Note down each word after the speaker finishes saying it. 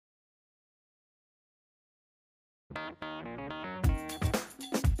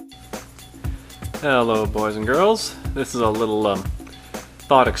Hello boys and girls, this is a little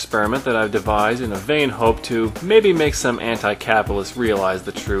thought experiment that I've devised in a vain hope to maybe make some anti-capitalists realize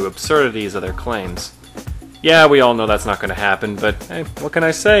the true absurdities of their claims. Yeah, we all know that's not going to happen, but hey, what can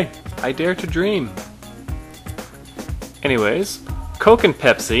I say? I dare to dream. Anyways, Coke and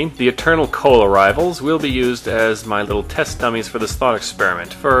Pepsi, the eternal cola rivals, will be used as my little test dummies for this thought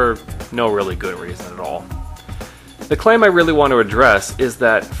experiment, for no really good reason at all. The claim I really want to address is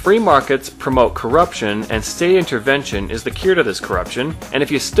that free markets promote corruption and state intervention is the cure to this corruption, and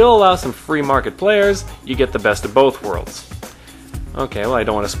if you still allow some free market players, you get the best of both worlds. Okay, well, I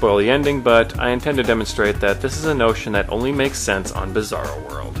don't want to spoil the ending, but I intend to demonstrate that this is a notion that only makes sense on Bizarro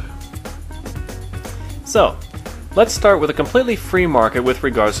World. So, let's start with a completely free market with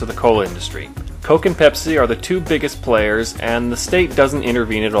regards to the cola industry. Coke and Pepsi are the two biggest players, and the state doesn't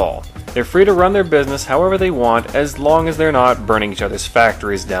intervene at all. They're free to run their business however they want, as long as they're not burning each other's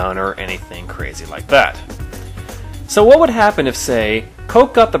factories down or anything crazy like that. So what would happen if, say,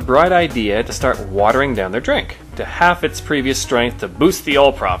 Coke got the bright idea to start watering down their drink, to half its previous strength to boost the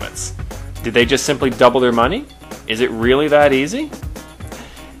oil profits? Did they just simply double their money? Is it really that easy?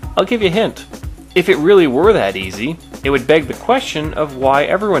 I'll give you a hint. If it really were that easy, it would beg the question of why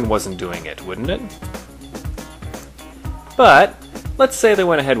everyone wasn't doing it, wouldn't it? But let's say they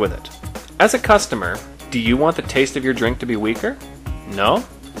went ahead with it. As a customer, do you want the taste of your drink to be weaker? No?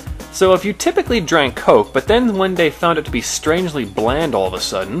 So if you typically drank Coke, but then one day found it to be strangely bland all of a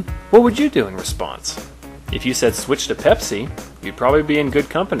sudden, what would you do in response? If you said switch to Pepsi, you'd probably be in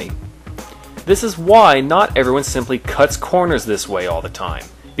good company. This is why not everyone simply cuts corners this way all the time,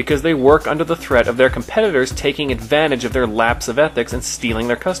 because they work under the threat of their competitors taking advantage of their lapse of ethics and stealing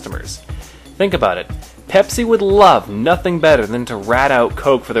their customers. Think about it. Pepsi would love nothing better than to rat out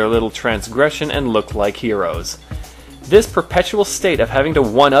Coke for their little transgression and look like heroes. This perpetual state of having to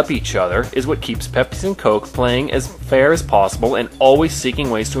one-up each other is what keeps Pepsi and Coke playing as fair as possible and always seeking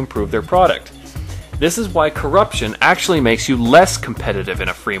ways to improve their product. This is why corruption actually makes you less competitive in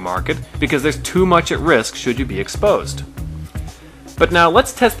a free market, because there's too much at risk should you be exposed. But now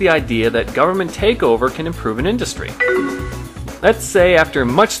let's test the idea that government takeover can improve an industry. Let's say after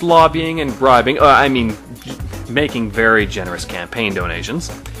much lobbying and bribing, making very generous campaign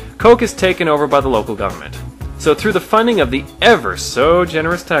donations, Coke is taken over by the local government. So through the funding of the ever so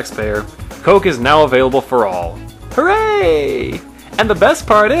generous taxpayer, Coke is now available for all. Hooray! And the best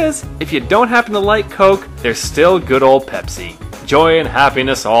part is, if you don't happen to like Coke, there's still good old Pepsi. Joy and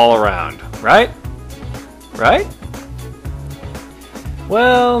happiness all around, right? Right?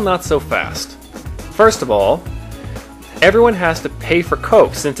 Well, not so fast. First of all, everyone has to pay for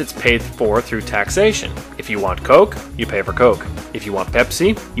Coke since it's paid for through taxation. If you want Coke, you pay for Coke. If you want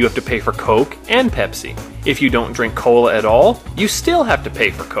Pepsi, you have to pay for Coke and Pepsi. If you don't drink cola at all, you still have to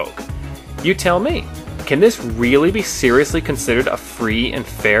pay for Coke. You tell me, can this really be seriously considered a free and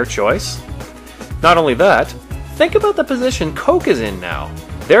fair choice? Not only that, think about the position Coke is in now.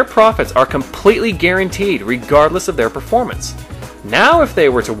 Their profits are completely guaranteed regardless of their performance. Now if they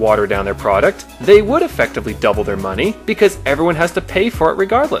were to water down their product, they would effectively double their money because everyone has to pay for it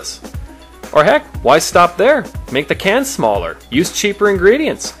regardless. Or heck, why stop there? Make the cans smaller, use cheaper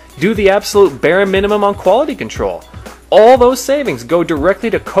ingredients, do the absolute bare minimum on quality control. All those savings go directly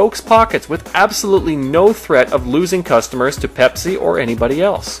to Coke's pockets with absolutely no threat of losing customers to Pepsi or anybody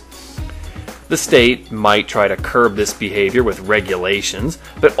else. The state might try to curb this behavior with regulations,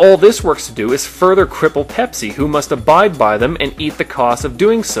 but all this works to do is further cripple Pepsi, who must abide by them and eat the cost of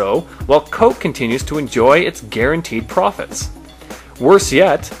doing so, while Coke continues to enjoy its guaranteed profits. Worse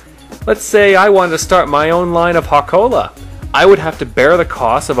yet, let's say I wanted to start my own line of hot cola. I would have to bear the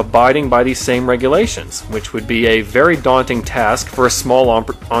cost of abiding by these same regulations, which would be a very daunting task for a small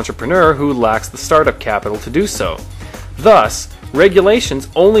entrepreneur who lacks the startup capital to do so. Thus, regulations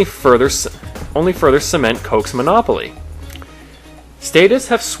only further cement Coke's monopoly. Statists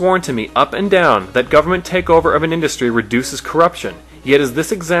have sworn to me up and down that government takeover of an industry reduces corruption, yet as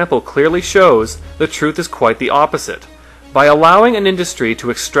this example clearly shows, the truth is quite the opposite. By allowing an industry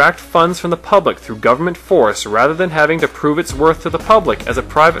to extract funds from the public through government force rather than having to prove its worth to the public as a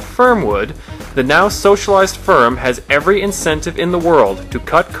private firm would, the now socialized firm has every incentive in the world to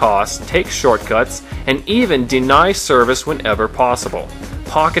cut costs, take shortcuts, and even deny service whenever possible,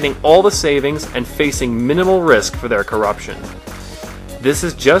 pocketing all the savings and facing minimal risk for their corruption. This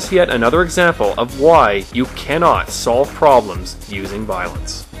is just yet another example of why you cannot solve problems using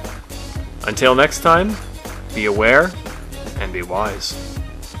violence. Until next time, be aware and be wise.